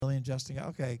Justin?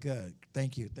 Okay, good.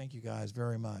 Thank you. Thank you guys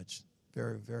very much.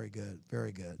 Very, very good.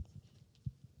 Very good.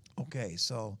 Okay,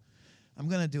 so I'm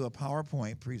going to do a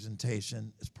PowerPoint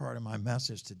presentation as part of my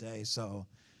message today. So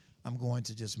I'm going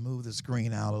to just move the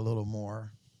screen out a little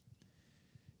more.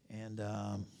 And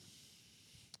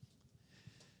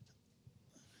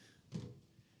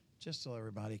just so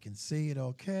everybody can see it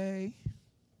okay.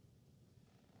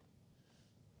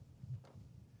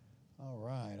 All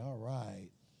right, all right.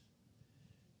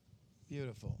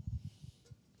 Beautiful.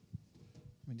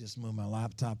 Let me just move my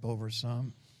laptop over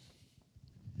some.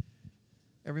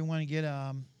 Everyone get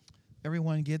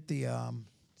the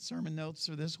sermon notes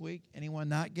for this week? Anyone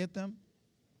not get them?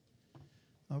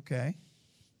 Okay.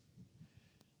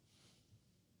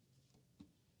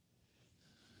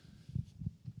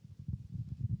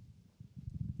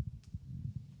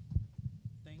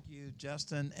 Thank you,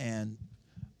 Justin and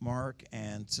Mark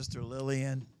and Sister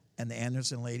Lillian and the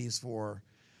Anderson ladies for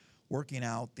working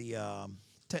out the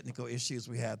technical issues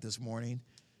we had this morning.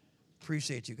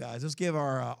 Appreciate you guys. Let's give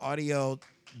our audio,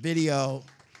 video,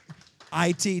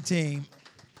 IT team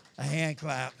a hand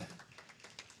clap.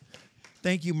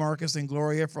 Thank you, Marcus and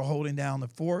Gloria, for holding down the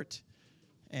fort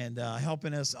and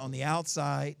helping us on the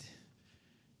outside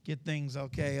get things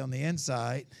okay on the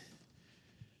inside.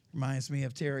 Reminds me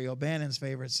of Terry O'Bannon's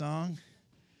favorite song,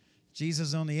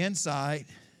 Jesus on the inside,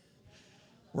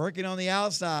 working on the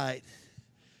outside,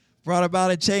 brought about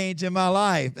a change in my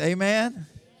life. Amen?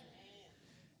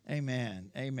 Amen.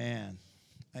 Amen.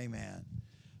 Amen.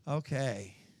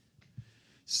 Okay.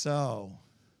 So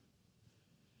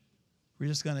we're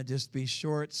just going to just be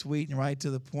short, sweet, and right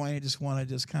to the point. I just want to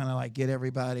just kind of like get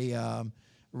everybody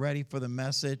ready for the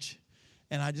message.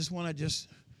 And I just want to just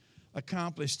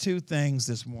accomplish two things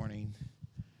this morning.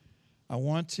 I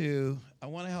want to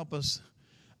help us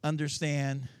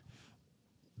understand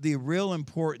the real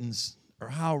importance, or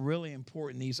how really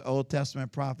important these Old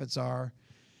Testament prophets are,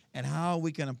 and how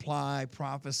we can apply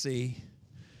prophecy,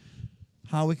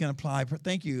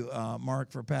 thank you,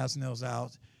 Mark, for passing those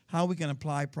out, how we can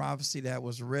apply prophecy that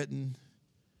was written,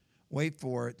 wait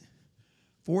for it,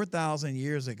 4,000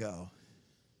 years ago.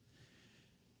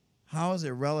 How is it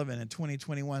relevant in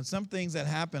 2021? Some things that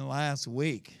happened last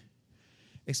week,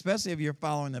 especially if you're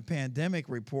following the pandemic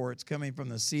reports coming from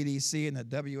the CDC and the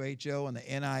WHO and the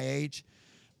NIH.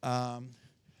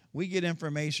 We get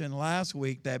information last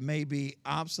week that may be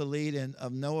obsolete and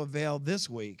of no avail this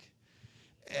week.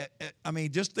 I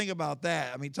mean, just think about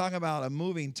that. I mean, talk about a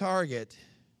moving target.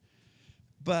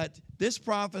 But this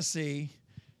prophecy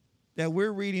that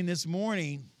we're reading this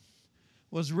morning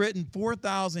was written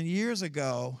 4,000 years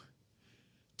ago,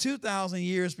 2,000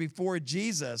 years before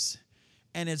Jesus,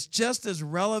 and it's just as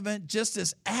relevant, just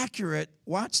as accurate,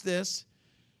 watch this,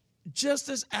 just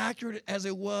as accurate as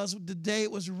it was the day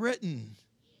it was written.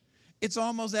 It's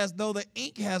almost as though the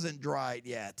ink hasn't dried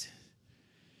yet.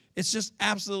 It's just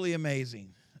absolutely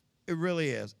amazing. It really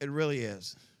is. It really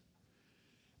is.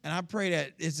 And I pray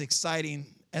that it's exciting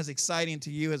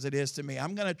to you as it is to me.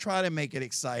 I'm going to try to make it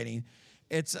exciting.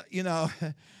 It's,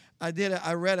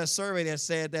 I read a survey that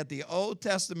said that the Old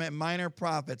Testament minor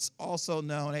prophets, also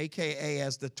known, AKA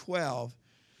as the 12,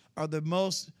 are the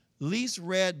most least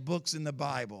read books in the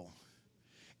Bible.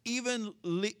 Even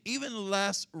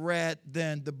less read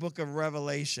than the book of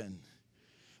Revelation,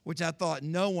 which I thought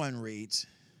no one reads.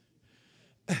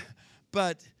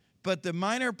 But the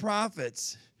minor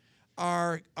prophets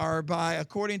are by,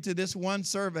 according to this one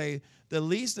survey, the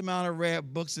least amount of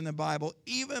read books in the Bible,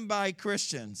 even by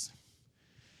Christians.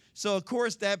 So, of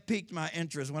course, that piqued my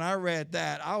interest. When I read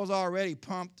that, I was already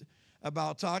pumped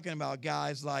about talking about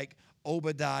guys like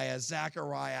Obadiah,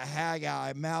 Zechariah,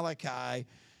 Haggai, Malachi,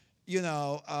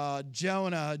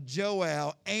 Jonah,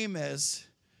 Joel, Amos,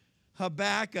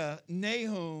 Habakkuk,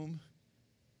 Nahum,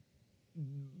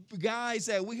 guys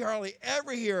that we hardly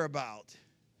ever hear about.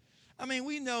 I mean,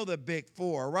 we know the big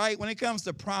four, right? When it comes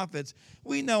to prophets,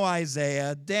 we know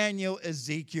Isaiah, Daniel,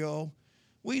 Ezekiel.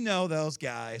 We know those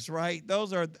guys, right?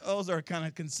 Those are kind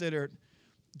of considered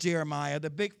Jeremiah, the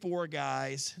big four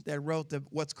guys that wrote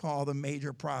what's called the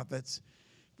major prophets,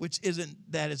 which isn't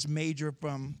that it's major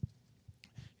from,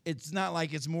 it's not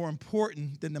like it's more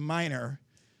important than the minor.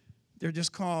 They're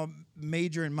just called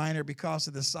major and minor because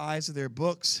of the size of their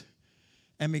books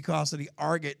and because of the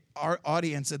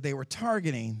audience that they were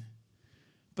targeting.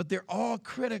 But they're all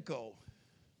critical.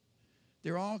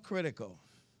 They're all critical.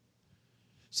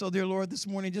 So, dear Lord, this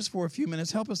morning, just for a few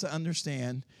minutes, help us to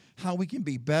understand how we can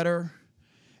be better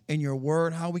in your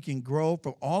word, how we can grow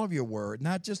from all of your word,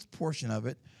 not just a portion of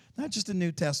it, not just the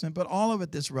New Testament, but all of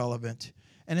it that's relevant,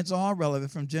 And it's all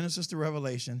relevant from Genesis to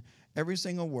Revelation, every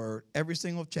single word, every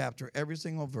single chapter, every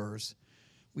single verse.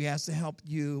 We ask to help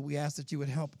you. We ask that you would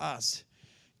help us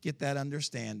get that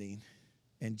understanding.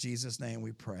 In Jesus' name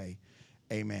we pray.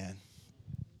 Amen.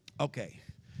 Okay,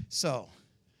 so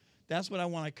that's what I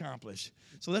want to accomplish.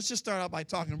 So let's just start out by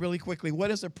talking really quickly.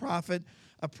 What is a prophet?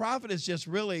 A prophet is just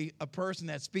really a person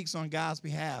that speaks on God's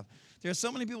behalf. There are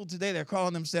so many people today that are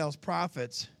calling themselves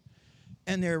prophets,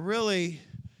 and they're really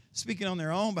speaking on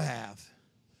their own behalf.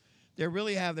 They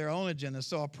really have their own agenda.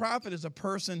 So a prophet is a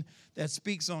person that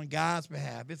speaks on God's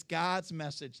behalf. It's God's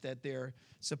message that they're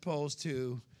supposed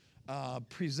to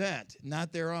present,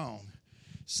 not their own.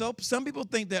 So some people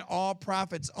think that all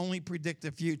prophets only predict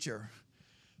the future.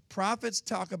 Prophets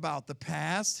talk about the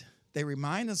past. They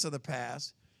remind us of the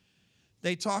past.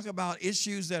 They talk about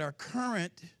issues that are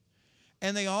current,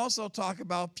 and they also talk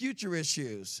about future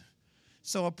issues.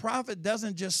 So a prophet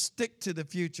doesn't just stick to the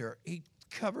future. He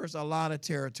covers a lot of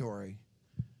territory.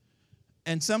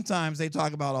 And sometimes they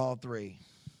talk about all three.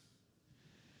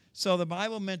 So the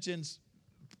Bible mentions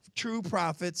true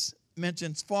prophets,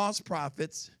 mentions false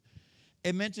prophets.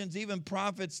 It mentions even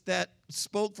prophets that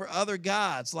spoke for other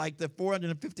gods, like the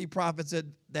 450 prophets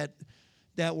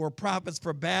that were prophets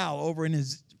for Baal over in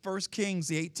his 1 Kings,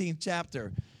 the 18th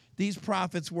chapter. These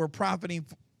prophets were prophesying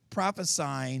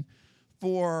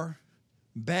for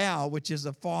Baal, which is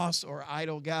a false or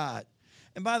idol god.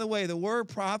 And by the way, the word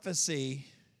prophecy,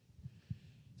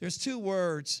 there's two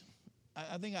words.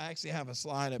 I think I actually have a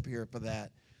slide up here for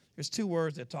that. There's two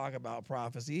words that talk about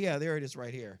prophecy. Yeah, there it is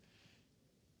right here.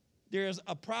 There's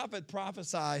a prophet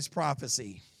prophesies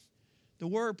prophecy. The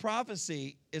word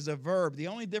prophecy is a verb. The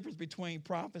only difference between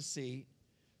prophesy,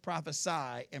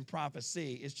 and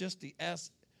prophecy is just the S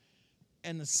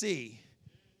and the C.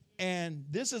 And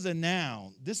this is a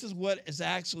noun. This is what is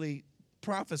actually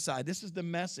prophesied. This is the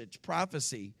message,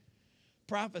 prophecy.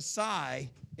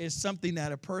 Prophesy is something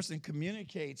that a person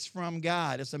communicates from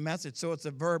God. It's a message, so it's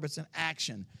a verb, it's an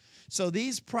action. So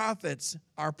these prophets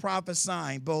are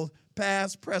prophesying both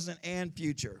past, present, and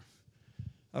future.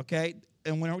 Okay?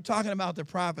 And when we're talking about the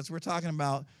prophets, we're talking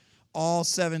about all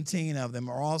 17 of them,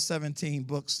 or all 17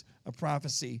 books of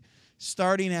prophecy,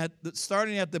 starting at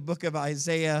the book of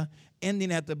Isaiah,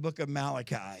 ending at the book of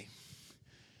Malachi.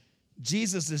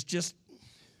 Jesus is just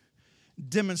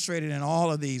demonstrated in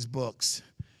all of these books.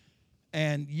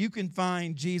 And you can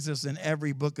find Jesus in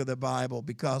every book of the Bible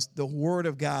because the Word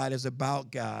of God is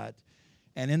about God.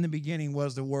 And in the beginning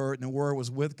was the Word, and the Word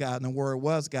was with God, and the Word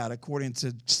was God, according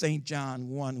to St. John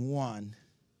 1:1.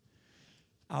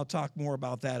 I'll talk more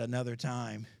about that another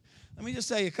time. Let me just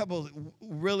say a couple of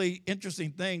really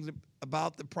interesting things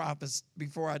about the prophets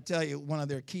before I tell you one of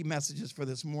their key messages for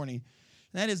this morning.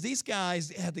 And that is these guys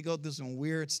had to go through some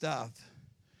weird stuff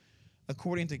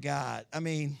according to God. I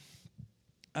mean,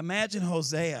 imagine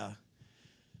Hosea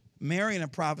marrying a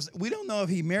prophet. We don't know if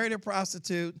he married a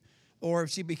prostitute or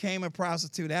if she became a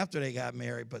prostitute after they got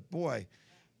married. But, boy,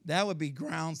 that would be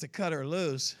grounds to cut her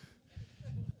loose,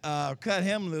 cut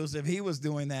him loose if he was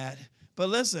doing that. But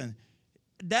listen,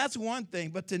 that's one thing.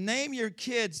 But to name your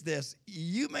kids this,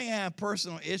 you may have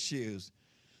personal issues.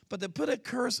 But to put a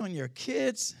curse on your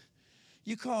kids,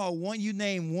 you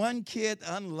name one kid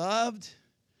unloved,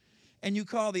 and you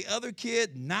call the other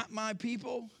kid not my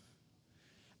people.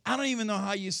 I don't even know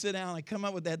how you sit down and come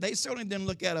up with that. They certainly didn't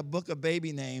look at a book of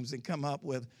baby names and come up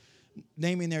with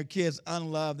naming their kids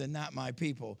unloved and not my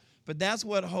people. But that's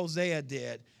what Hosea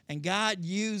did. And God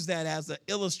used that as an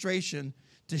illustration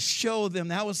to show them,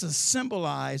 that was to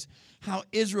symbolize how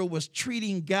Israel was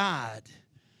treating God.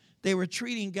 They were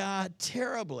treating God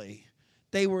terribly.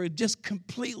 They were just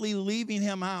completely leaving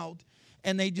him out.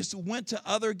 And they just went to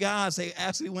other gods. They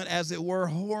actually went, as it were,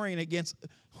 whoring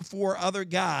for other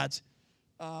gods,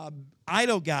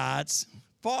 idol gods,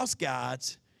 false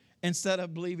gods, instead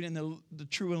of believing in the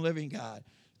true and living God.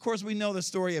 Of course, we know the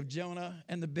story of Jonah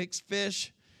and the big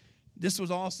fish. This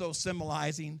was also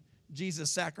symbolizing Jesus'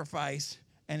 sacrifice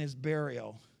and his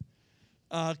burial.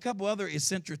 A couple other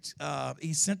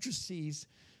eccentricities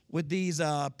with these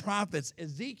prophets.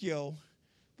 Ezekiel,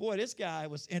 boy, this guy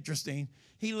was interesting.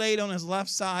 He laid on his left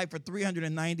side for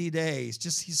 390 days.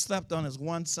 He slept on his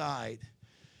one side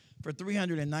for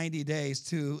 390 days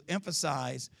to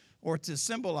emphasize or to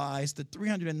symbolize the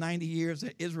 390 years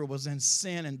that Israel was in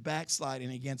sin and backsliding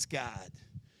against God.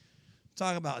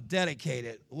 Talk about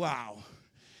dedicated. Wow.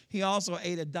 He also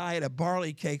ate a diet of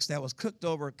barley cakes that was cooked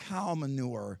over cow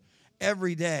manure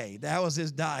every day. That was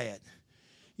his diet.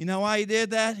 You know why he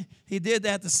did that? He did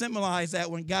that to symbolize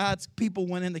that when God's people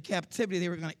went into captivity, they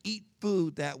were going to eat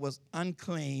food that was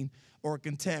unclean or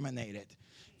contaminated.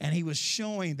 And he was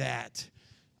showing that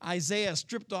Isaiah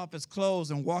stripped off his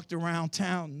clothes and walked around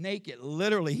town naked.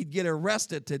 Literally, he'd get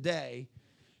arrested today.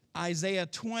 Isaiah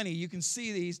 20, you can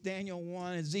see these, Daniel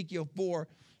 1, Ezekiel 4,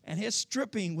 and his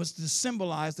stripping was to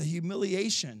symbolize the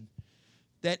humiliation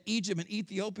that Egypt and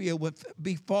Ethiopia would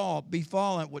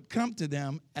befallen, would come to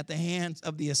them at the hands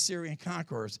of the Assyrian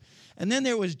conquerors. And then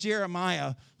there was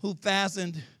Jeremiah, who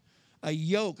fastened a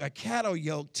yoke, a cattle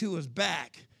yoke, to his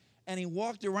back. And he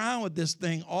walked around with this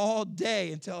thing all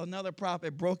day until another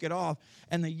prophet broke it off.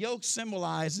 And the yoke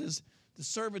symbolizes the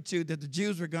servitude that the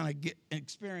Jews were going to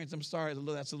experience. I'm sorry,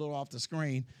 that's a little off the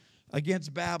screen,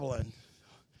 against Babylon.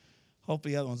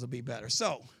 Hopefully the other ones will be better.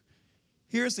 So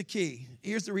here's the key.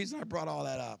 Here's the reason I brought all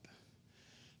that up.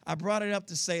 I brought it up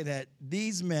to say that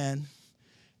these men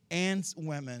and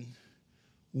women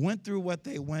went through what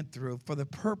they went through for the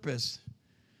purpose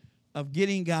of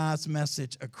getting God's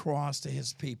message across to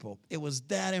his people. It was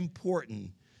that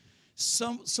important.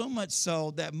 So much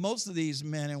so that most of these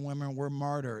men and women were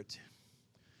martyred.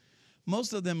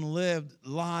 Most of them lived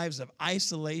lives of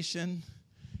isolation,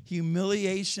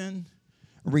 humiliation,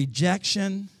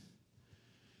 rejection,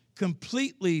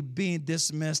 completely being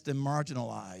dismissed and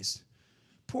marginalized.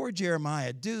 Poor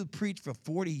Jeremiah, dude preached for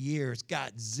 40 years,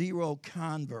 got 0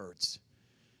 converts.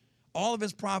 All of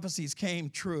his prophecies came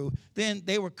true. Then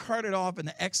they were carted off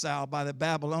into exile by the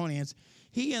Babylonians.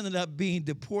 He ended up being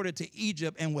deported to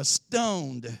Egypt and was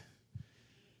stoned.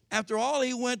 After all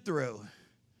he went through,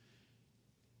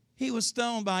 he was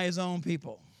stoned by his own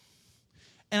people.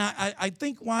 And I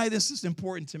think why this is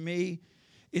important to me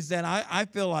is that I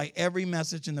feel like every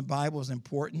message in the Bible is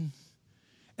important.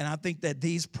 And I think that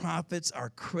these prophets are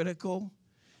critical,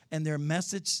 and their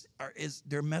messages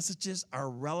are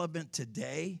relevant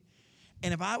today.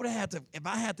 And if I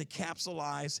had to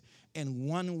capsulize in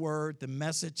one word the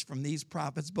message from these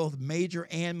prophets, both major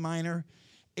and minor,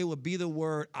 it would be the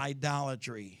word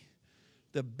idolatry.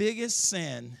 The biggest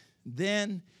sin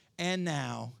then and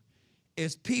now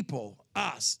is people,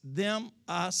 us, them,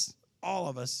 us, all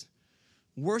of us,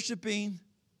 worshiping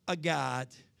a God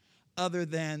other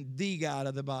than the God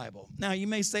of the Bible. Now, you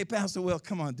may say, Pastor Will,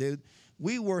 come on, dude.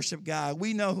 We worship God.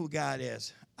 We know who God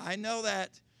is. I know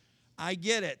that. I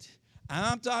get it. And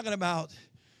I'm talking about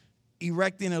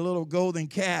erecting a little golden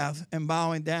calf and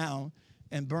bowing down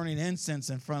and burning incense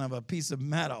in front of a piece of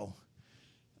metal.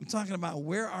 I'm talking about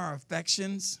where our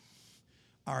affections,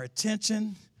 our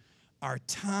attention, our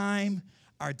time,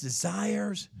 our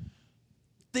desires,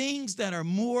 things that are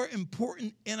more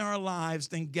important in our lives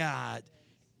than God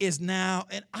is now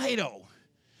an idol.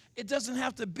 It doesn't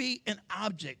have to be an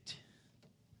object.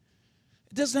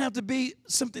 It doesn't have to be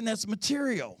something that's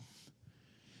material.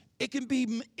 It can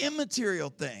be immaterial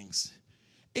things.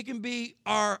 It can be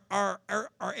our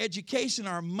education,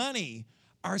 our money,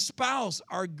 our spouse,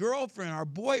 our girlfriend, our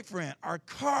boyfriend, our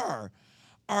car,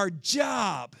 our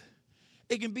job.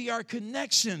 It can be our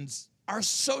connections, our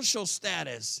social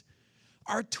status,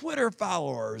 our Twitter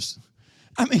followers.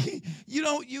 I mean,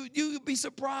 you'd be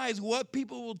surprised what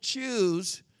people will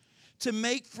choose to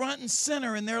make front and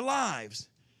center in their lives.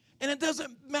 And it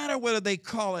doesn't matter whether they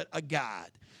call it a God.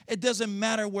 It doesn't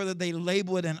matter whether they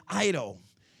label it an idol.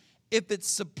 If it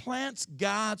supplants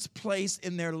God's place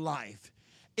in their life,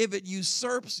 if it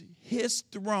usurps his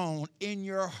throne in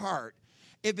your heart,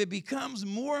 if it becomes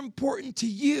more important to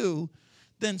you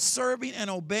than serving and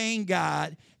obeying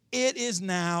God, it is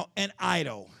now an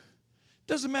idol.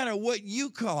 Doesn't matter what you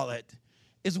call it,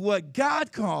 it's what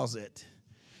God calls it.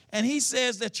 And he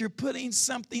says that you're putting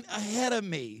something ahead of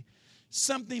me,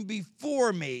 something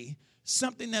before me,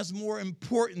 something that's more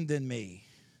important than me.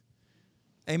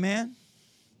 Amen?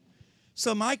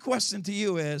 So my question to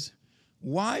you is,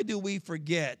 why do we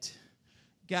forget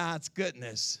God's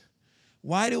goodness?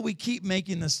 Why do we keep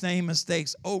making the same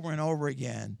mistakes over and over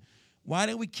again? Why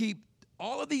do we keep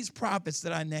all of these prophets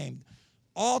that I named,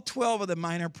 all 12 of the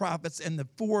minor prophets and the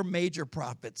 4 major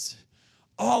prophets,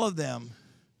 all of them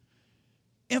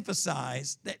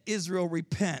emphasize that Israel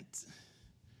repent.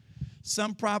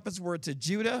 Some prophets were to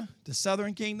Judah, the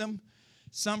southern kingdom.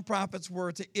 Some prophets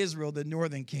were to Israel, the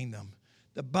northern kingdom.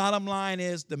 The bottom line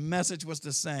is the message was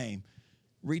the same.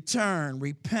 Return,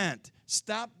 repent,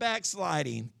 stop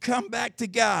backsliding, come back to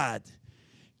God.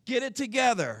 Get it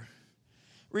together.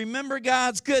 Remember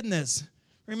God's goodness.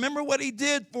 Remember what he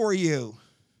did for you.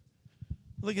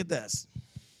 Look at this.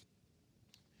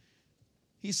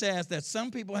 He says that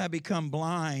some people have become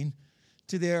blind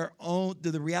to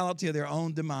the reality of their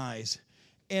own demise.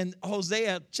 In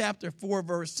Hosea chapter 4,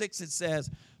 verse 6, it says,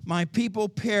 my people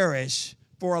perish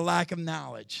for a lack of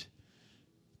knowledge.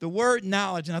 The word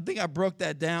knowledge, and I think I broke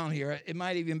that down here. It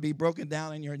might even be broken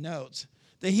down in your notes.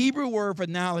 The Hebrew word for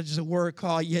knowledge is a word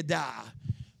called yada,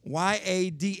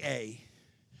 Y-A-D-A.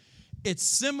 It's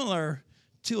similar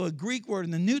to a Greek word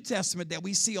in the New Testament that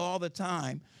we see all the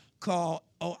time called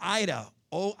oida,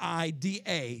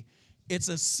 O-I-D-A. It's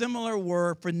a similar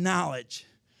word for knowledge.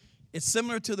 It's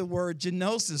similar to the word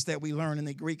genosis that we learn in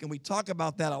the Greek, and we talk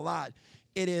about that a lot.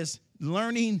 It is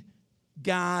learning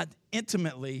God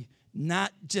intimately,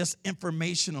 not just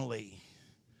informationally.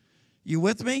 You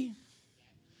with me?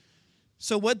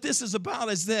 So what this is about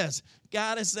is this.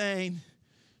 God is saying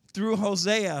through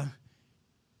Hosea,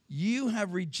 you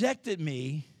have rejected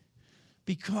me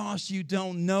because you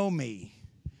don't know me.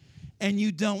 And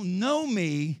you don't know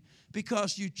me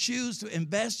because you choose to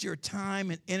invest your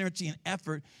time and energy and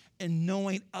effort in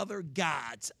knowing other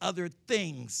gods, other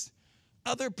things,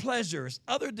 other pleasures,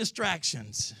 other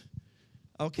distractions.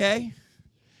 Okay?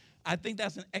 I think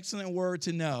that's an excellent word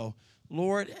to know.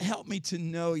 Lord, help me to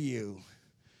know you.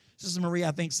 Sister Marie,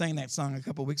 I think, sang that song a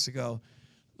couple weeks ago,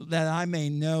 that I may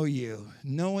know you,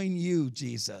 knowing you,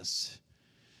 Jesus.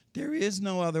 There is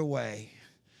no other way.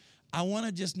 I want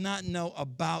to just not know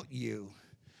about you.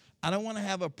 I don't want to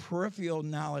have a peripheral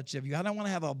knowledge of you. I don't want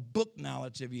to have a book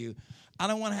knowledge of you. I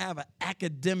don't want to have an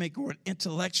academic or an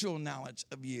intellectual knowledge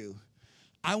of you.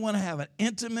 I want to have an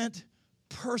intimate,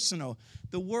 personal.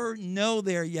 The word know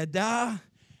there, yada,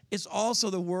 is also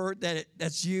the word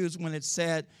that's used when it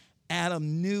said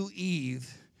Adam knew Eve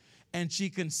and she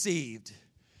conceived.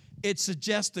 It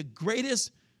suggests the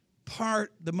greatest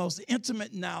part, the most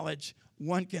intimate knowledge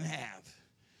one can have.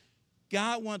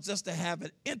 God wants us to have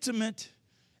an intimate,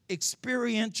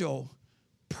 experiential,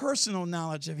 personal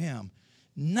knowledge of him,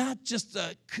 not just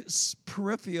a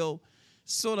peripheral,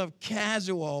 sort of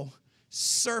casual,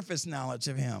 surface knowledge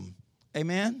of him.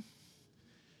 Amen?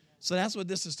 So that's what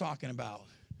this is talking about.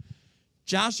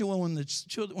 Joshua, when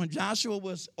Joshua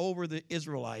was over the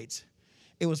Israelites,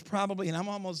 it was probably, and I'm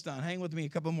almost done, hang with me a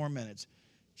couple more minutes.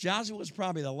 Joshua was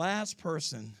probably the last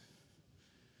person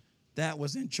that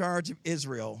was in charge of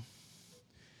Israel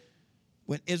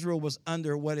when Israel was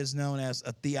under what is known as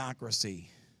a theocracy.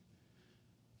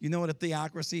 You know what a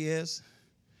theocracy is?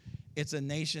 It's a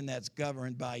nation that's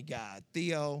governed by God.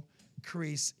 Theocracy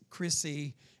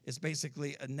is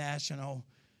basically a national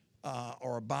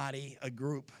or a body, a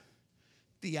group.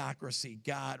 Theocracy,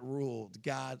 God ruled,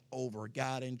 God over,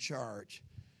 God in charge.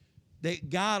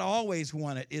 God always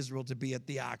wanted Israel to be a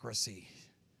theocracy.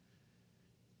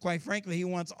 Quite frankly, he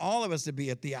wants all of us to be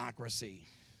a theocracy.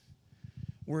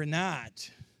 We're not.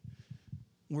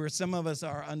 Some of us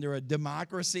are under a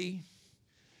democracy.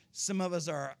 Some of us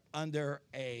are under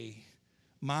a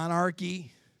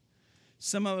monarchy.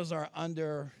 Some of us are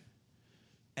under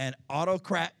an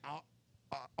autocratic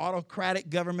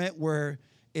government where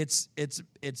it's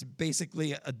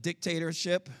basically a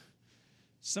dictatorship.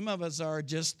 Some of us are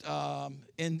just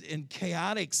in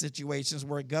chaotic situations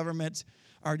where governments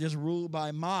are just ruled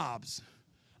by mobs,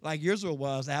 like Israel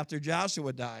was after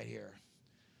Joshua died here.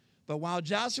 But while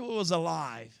Joshua was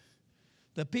alive,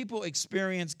 the people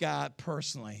experienced God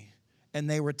personally, and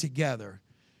they were together.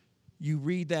 You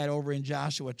read that over in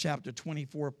Joshua chapter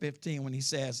 24:15 when he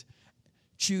says,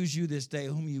 choose you this day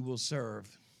whom you will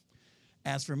serve.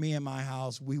 As for me and my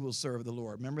house, we will serve the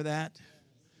Lord. Remember that?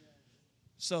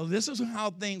 So this is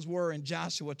how things were in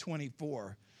Joshua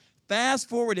 24. Fast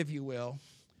forward, if you will.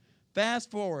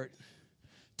 Fast forward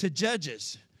to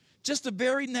Judges. Just the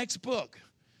very next book.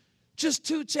 Just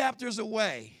 2 chapters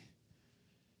away.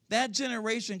 That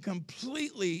generation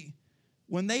completely,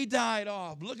 when they died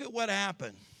off, look at what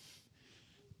happened.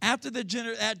 After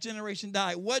that generation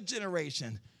died, what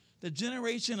generation? The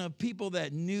generation of people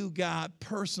that knew God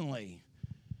personally.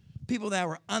 People that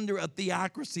were under a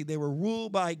theocracy. They were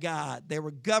ruled by God. They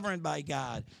were governed by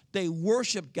God. They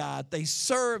worshiped God. They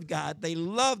served God. They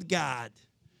loved God.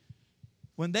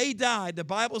 When they died, the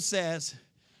Bible says,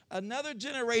 another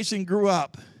generation grew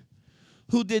up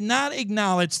who did not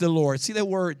acknowledge the Lord. See the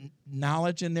word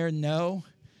knowledge in there? No.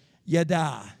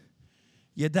 Yada.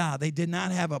 Yada. They did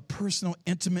not have a personal,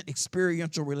 intimate,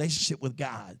 experiential relationship with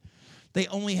God. They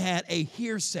only had a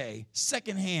hearsay,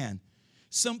 secondhand,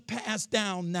 some passed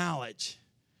down knowledge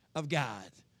of God.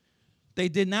 They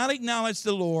did not acknowledge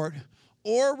the Lord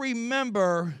or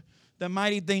remember the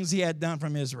mighty things he had done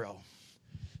from Israel.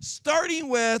 Starting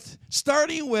with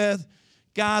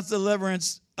God's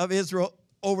deliverance of Israel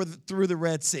through the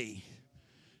Red Sea,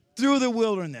 through the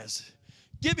wilderness,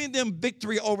 giving them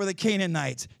victory over the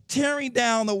Canaanites, tearing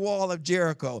down the wall of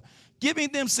Jericho,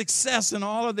 giving them success in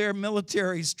all of their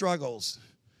military struggles.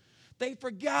 They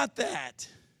forgot that.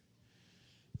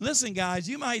 Listen, guys,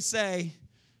 you might say,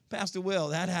 Pastor Will,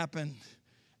 that happened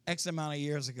X amount of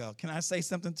years ago. Can I say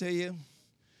something to you?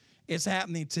 is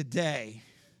happening today.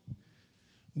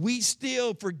 We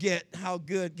still forget how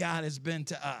good God has been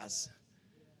to us.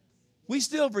 We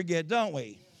still forget, don't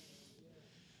we?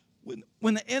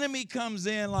 When the enemy comes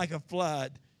in like a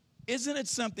flood, isn't it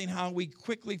something how we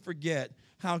quickly forget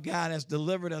how God has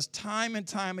delivered us time and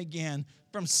time again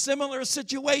from similar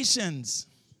situations?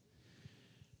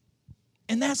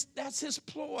 And that's his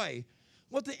ploy.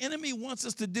 What the enemy wants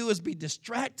us to do is be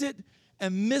distracted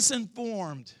and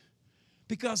misinformed,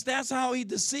 because that's how he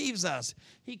deceives us.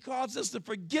 He causes us to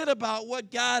forget about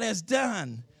what God has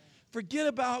done, forget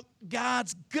about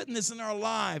God's goodness in our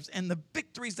lives and the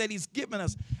victories that he's given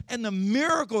us and the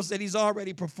miracles that he's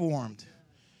already performed.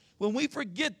 When we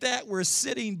forget that, we're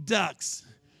sitting ducks,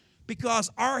 because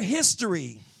our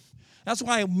history, that's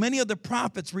why many of the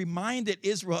prophets reminded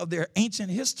Israel of their ancient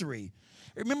history.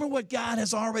 Remember what God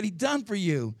has already done for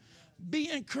you. Be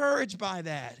encouraged by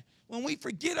that. When we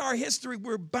forget our history,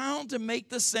 we're bound to make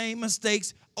the same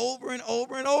mistakes over and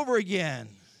over and over again.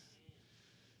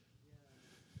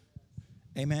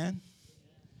 Amen.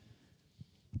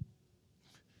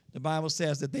 The Bible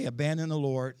says that they abandoned the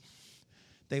Lord.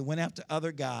 They went after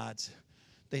other gods.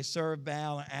 They served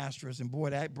Baal and Ashtoreth. And boy,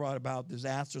 that brought about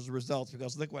disastrous results,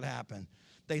 because look what happened.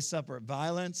 They suffered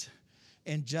violence,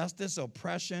 injustice,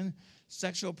 oppression,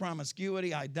 sexual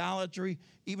promiscuity, idolatry,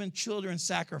 even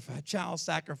child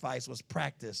sacrifice was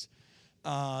practiced.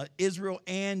 Israel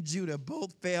and Judah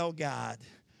both failed God.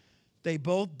 They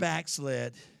both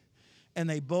backslid, and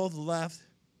they both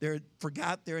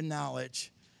forgot their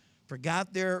knowledge,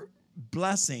 forgot their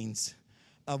blessings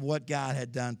of what God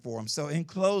had done for them. So in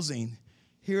closing,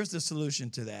 here's the solution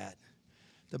to that.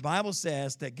 The Bible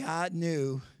says that God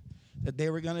knew that they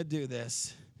were going to do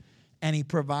this, and he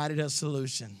provided a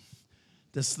solution.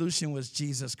 The solution was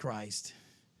Jesus Christ.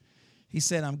 He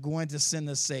said, I'm going to send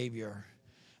the Savior.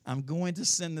 I'm going to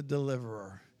send the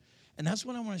deliverer. And that's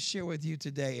what I want to share with you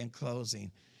today in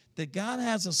closing, that God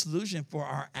has a solution for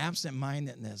our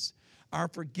absent-mindedness, our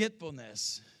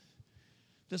forgetfulness.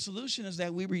 The solution is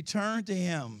that we return to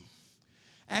him.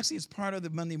 Actually, it's part of the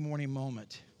Monday morning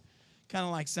moment. Kind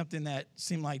of like something that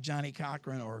seemed like Johnny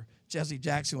Cochran or Jesse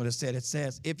Jackson would have said. It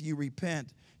says, if you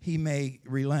repent, he may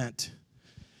relent.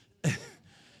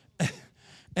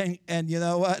 And you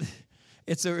know what?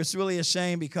 It's really a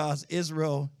shame, because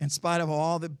Israel, in spite of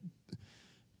all the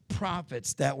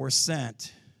prophets that were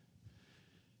sent,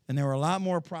 and there were a lot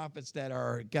more prophets that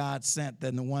are God sent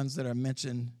than the ones that are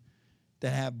mentioned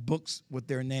that have books with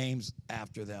their names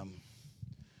after them.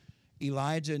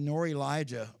 Elijah nor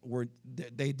Elijah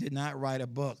they did not write a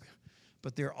book,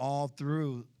 but they're all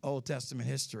through Old Testament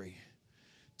history.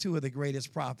 Two of the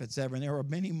greatest prophets ever, and there were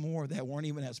many more that weren't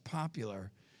even as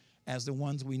popular as the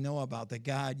ones we know about that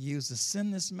God used to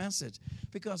send this message,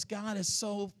 because God is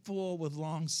so full with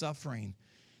long suffering.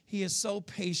 He is so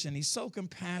patient. He's so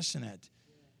compassionate.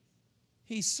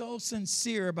 He's so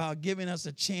sincere about giving us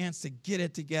a chance to get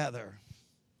it together.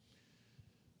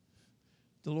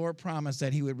 The Lord promised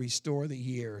that he would restore the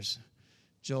years,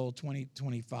 Joel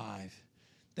 20:25,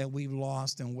 that we've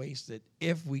lost and wasted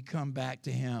if we come back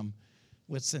to him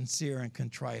with sincere and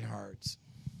contrite hearts.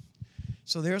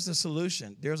 So there's a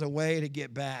solution. There's a way to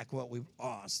get back what we've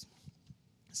lost.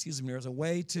 There's a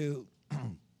way to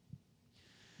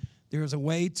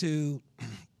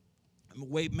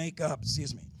make up, So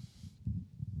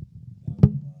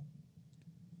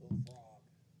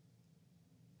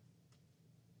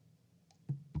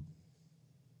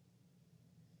there's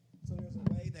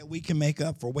a way that we can make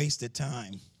up for wasted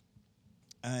time.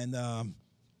 And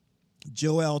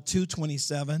Joel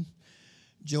 2:27,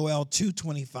 Joel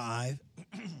 2:25,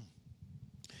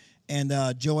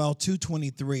 and Joel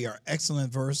 2:23 are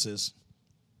excellent verses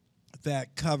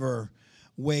that cover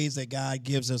ways that God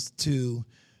gives us to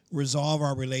resolve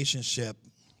our relationship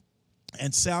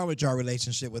and salvage our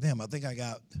relationship with him. I think I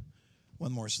got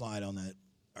one more slide on that,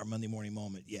 our Monday morning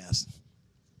moment. Yes.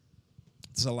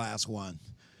 It's the last one.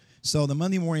 So the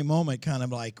Monday morning moment kind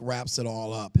of like wraps it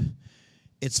all up.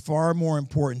 It's far more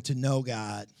important to know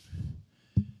God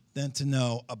than to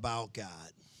know about God.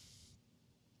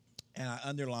 And I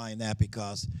underline that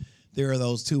because there are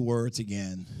those two words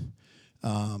again.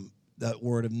 That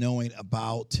word of knowing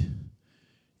about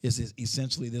is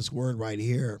essentially this word right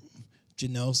here,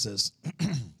 genosis.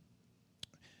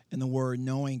 And the word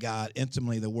knowing God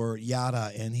intimately, the word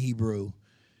yada in Hebrew,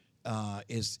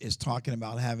 is talking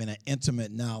about having an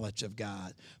intimate knowledge of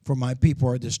God. For my people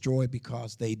are destroyed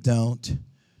because they don't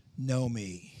know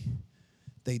me.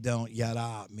 They don't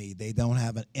yada me. They don't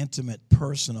have an intimate,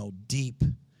 personal, deep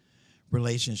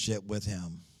relationship with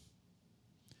him.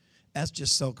 That's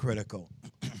just so critical.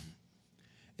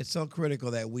 It's so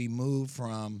critical that we move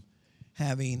from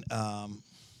having, I'll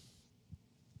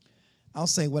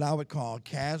say what I would call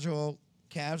casual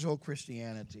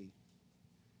Christianity.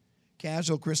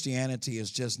 Casual Christianity is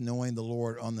just knowing the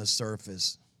Lord on the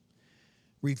surface,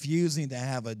 refusing to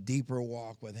have a deeper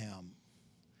walk with him,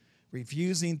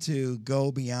 refusing to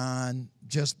go beyond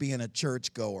just being a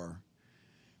churchgoer,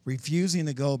 refusing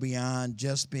to go beyond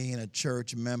just being a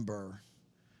church member,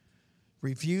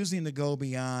 refusing to go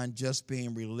beyond just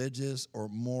being religious or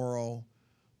moral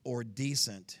or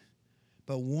decent,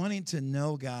 but wanting to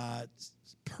know God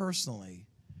personally,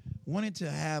 wanting to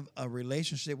have a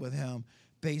relationship with him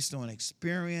based on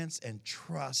experience and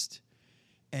trust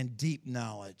and deep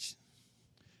knowledge.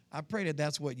 I pray that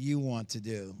that's what you want to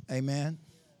do. Amen?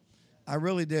 I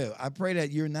really do. I pray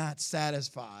that you're not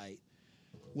satisfied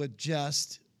with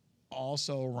just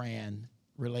also ran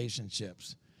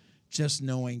relationships, just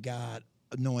knowing God,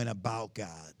 knowing about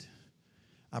God.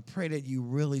 I pray that you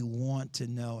really want to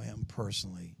know him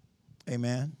personally.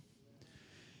 Amen?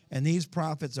 And these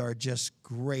prophets are just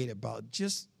great about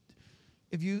just,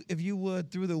 if you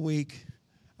would, through the week,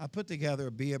 I put together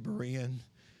a Be a Berean.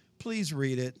 Please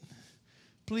read it.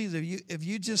 Please, if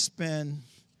you just spend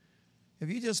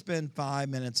 5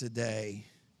 minutes a day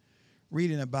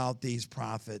reading about these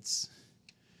prophets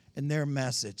and their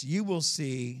message, you will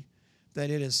see that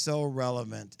it is so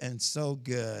relevant and so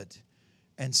good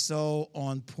and so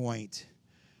on point.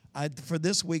 For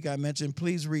this week, I mentioned,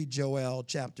 please read Joel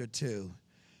chapter 2.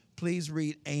 Please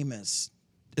read Amos.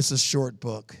 It's a short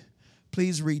book.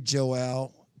 Please read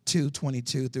Joel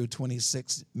 2:22 through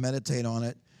 26. Meditate on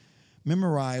it.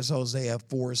 Memorize Hosea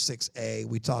 4:6a.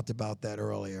 We talked about that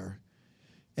earlier.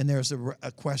 And there's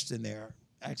a question there.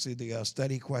 Actually, the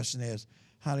study question is,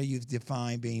 how do you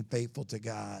define being faithful to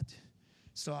God?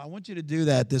 So I want you to do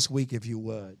that this week if you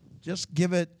would. Just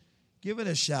give it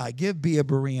a shot. Give Be a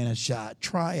Berean a shot.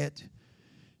 Try it.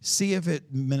 See if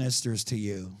it ministers to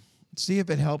you. See if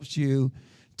it helps you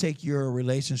take your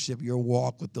relationship, your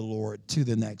walk with the Lord to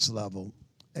the next level.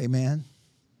 Amen.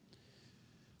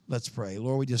 Let's pray.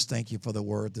 Lord, we just thank you for the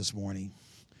word this morning.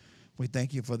 We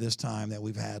thank you for this time that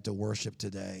we've had to worship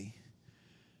today.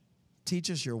 Teach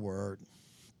us your word.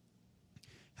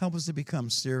 Help us to become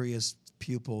serious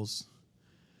pupils,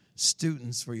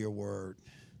 students for your word.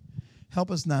 Help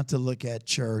us not to look at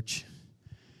church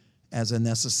as a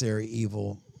necessary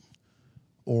evil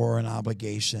or an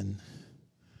obligation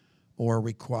or a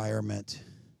requirement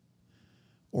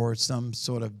or some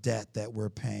sort of debt that we're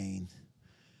paying.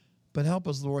 But help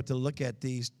us, Lord, to look at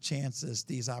these chances,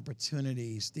 these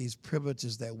opportunities, these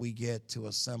privileges that we get to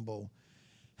assemble.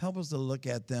 Help us to look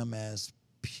at them as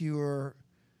pure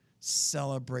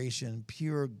celebration,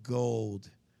 pure gold,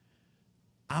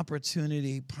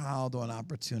 opportunity piled on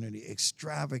opportunity,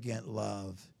 extravagant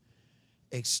love,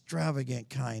 extravagant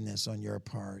kindness on your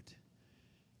part.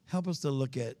 Help us to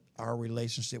look at our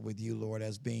relationship with you, Lord,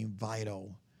 as being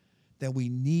vital, that we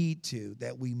need to,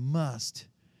 that we must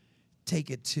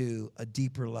take it to a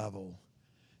deeper level,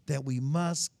 that we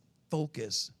must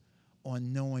focus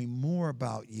on knowing more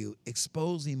about you,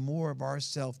 exposing more of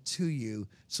ourselves to you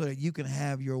so that you can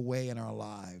have your way in our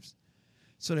lives,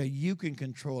 so that you can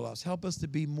control us. Help us to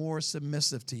be more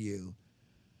submissive to you,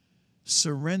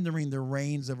 surrendering the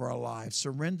reins of our lives,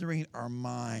 surrendering our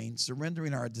minds,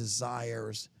 surrendering our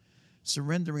desires,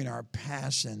 surrendering our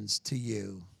passions to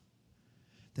you,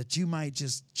 that you might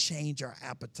just change our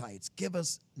appetites. Give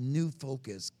us new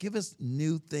focus. Give us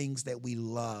new things that we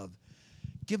love.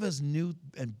 Give us new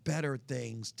and better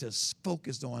things to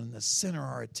focus on and to center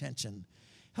our attention.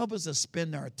 Help us to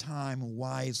spend our time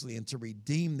wisely and to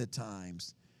redeem the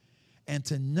times and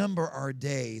to number our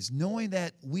days, knowing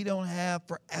that we don't have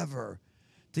forever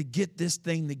to get this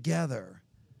thing together,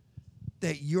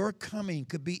 that your coming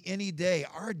could be any day.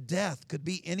 Our death could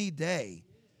be any day.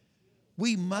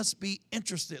 We must be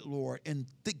interested, Lord, in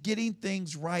getting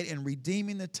things right and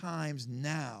redeeming the times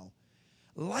now.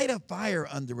 Light a fire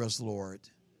under us, Lord.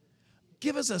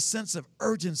 Give us a sense of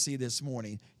urgency this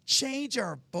morning. Change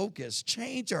our focus.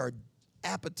 Change our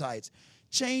appetites.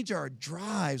 Change our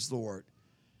drives, Lord.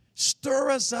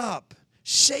 Stir us up.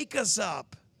 Shake us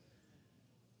up.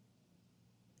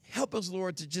 Help us,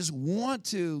 Lord, to just want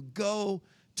to go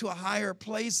to a higher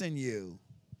place in you.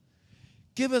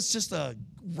 Give us just a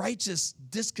righteous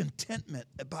discontentment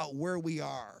about where we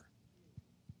are.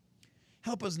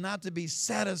 Help us not to be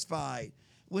satisfied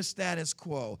with status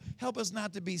quo. Help us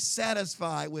not to be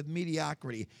satisfied with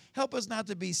mediocrity. Help us not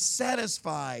to be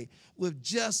satisfied with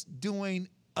just doing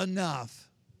enough.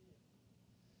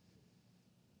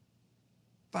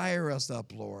 Fire us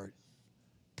up, Lord.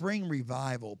 Bring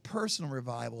revival, personal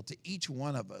revival to each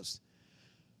one of us.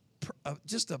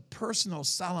 just a personal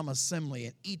solemn assembly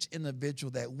in each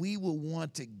individual, that we will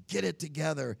want to get it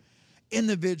together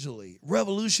individually.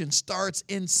 Revolution starts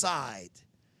inside.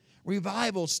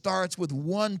 Revival starts with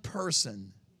one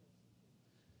person.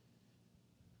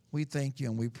 We thank you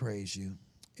and we praise you.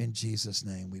 In Jesus'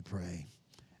 name we pray.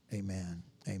 Amen.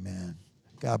 Amen.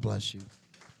 God bless you.